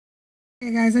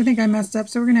Hey guys, I think I messed up,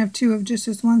 so we're going to have two of just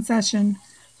this one session.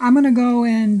 I'm going to go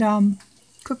and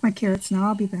cook my carrots now.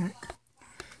 I'll be back.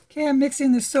 Okay, I'm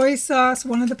mixing the soy sauce,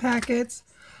 one of the packets,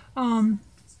 a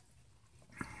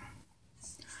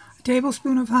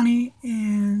tablespoon of honey,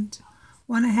 and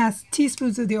 1.5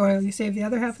 teaspoons of the oil. You save the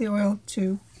other half of the oil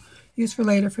to use for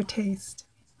later for taste.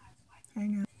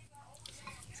 Hang on.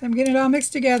 So I'm getting it all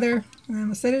mixed together, and I'm going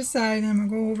to set it aside, and I'm going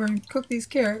to go over and cook these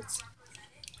carrots.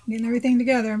 Getting everything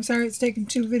together. I'm sorry it's taking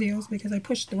 2 videos because I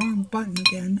pushed the wrong button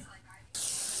again.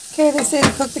 Okay, they say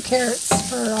to cook the carrots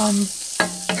for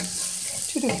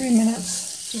 2 to 3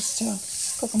 minutes, just to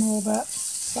cook them a little bit,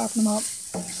 soften them up.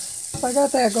 So I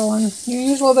got that going. You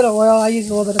use a little bit of oil. I use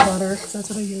a little bit of butter because that's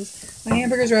what I use. My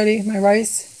hamburger's ready. My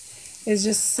rice is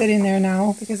just sitting there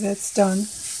now because it's done.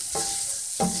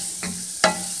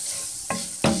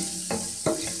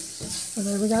 So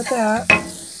there we got that.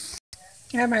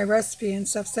 I have my recipe and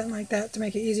stuff sitting like that to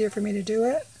make it easier for me to do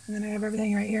it. And then I have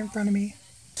everything right here in front of me.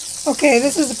 Okay,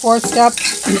 this is the 4th step.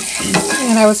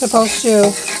 And I was supposed to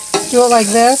do it like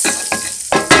this.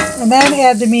 And then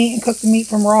add the meat and cook the meat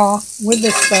from raw with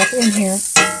this stuff in here.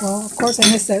 Well, of course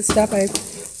I missed that step. I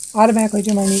automatically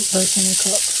do my meat first when I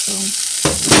cook. So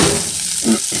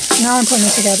now I'm putting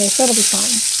it together, so it'll be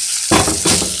fine.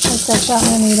 I just got to chop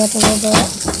my meat up a little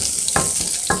bit.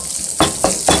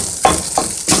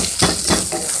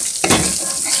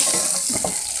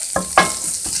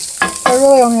 I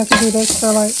really only have to do this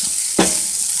for like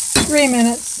 3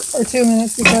 minutes or 2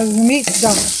 minutes because the meat's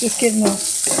done. It's just getting the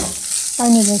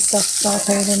onions and stuff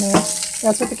sauteed in there.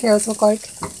 That's what the carrots look like.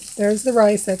 There's the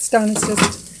rice. That's done. It's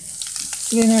just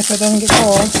sitting there so it doesn't get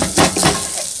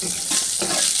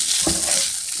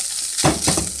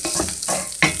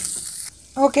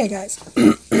cold. Okay, guys.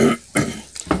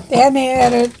 They had me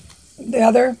added the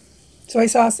other soy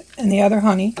sauce and the other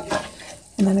honey.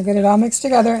 And then I get it all mixed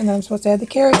together, and then I'm supposed to add the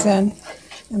carrots in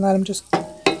and let them just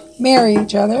marry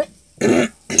each other.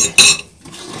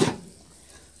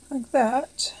 Like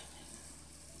that.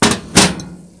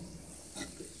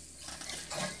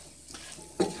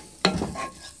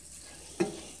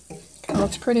 Kind of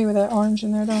looks pretty with that orange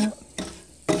in there, don't it?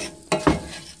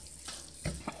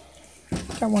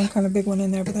 Got one kind of big one in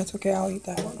there, but that's okay. I'll eat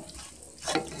that one.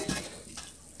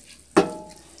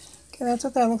 Okay, that's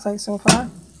what that looks like so far.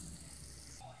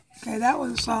 Okay, that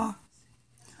was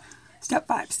step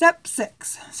 5. Step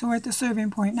 6. So we're at the serving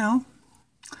point now.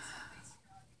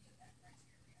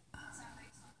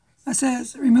 It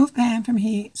says, remove pan from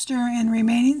heat, stir in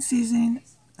remaining seasoning,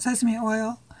 sesame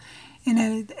oil, and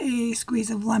add a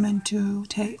squeeze of lemon to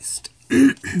taste.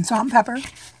 Salt and pepper,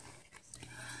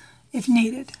 if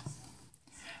needed.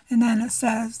 And then it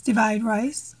says, divide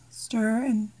rice, stir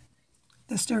in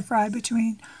the stir fry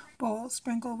between bowls,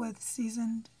 sprinkle with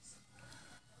seasoned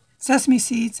sesame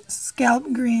seeds,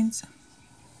 scalloped greens.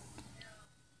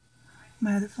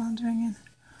 My other phone's ringing.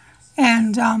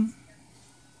 And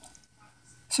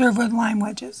serve with lime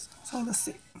wedges. So let's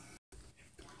see.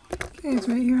 Okay, it's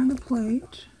right here on the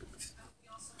plate.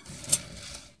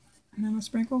 And I'm going to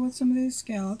sprinkle with some of these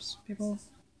scallops, the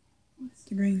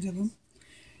greens of them.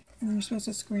 And then you're supposed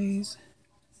to squeeze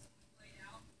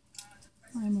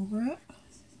lime over it.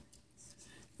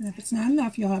 And if it's not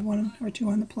enough, you'll have 1 or 2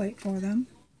 on the plate for them.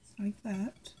 Like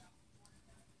that.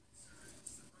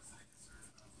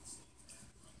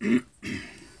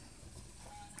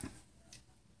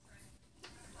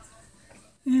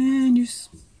 And you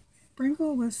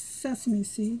sprinkle with sesame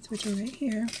seeds, which are right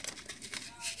here.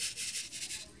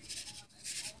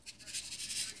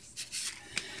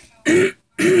 I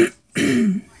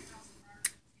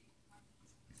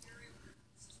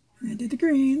did the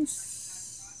greens.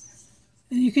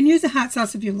 And you can use a hot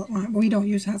sauce if you want, but we don't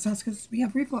use hot sauce because we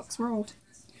have reflux. We're old.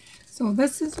 So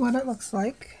this is what it looks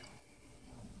like.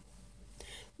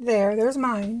 There's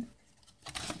mine.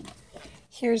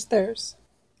 Here's theirs.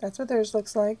 That's what theirs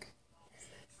looks like.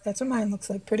 That's what mine looks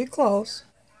like. Pretty close.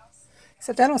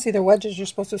 Except I don't see the wedges. You're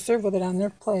supposed to serve with it on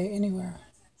their plate anywhere.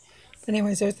 But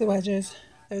anyways, there's the wedges.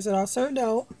 There's it all served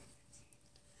out.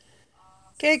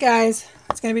 Okay, guys.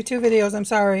 It's going to be 2 videos. I'm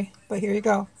sorry. But here you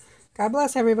go. God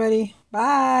bless everybody.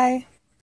 Bye.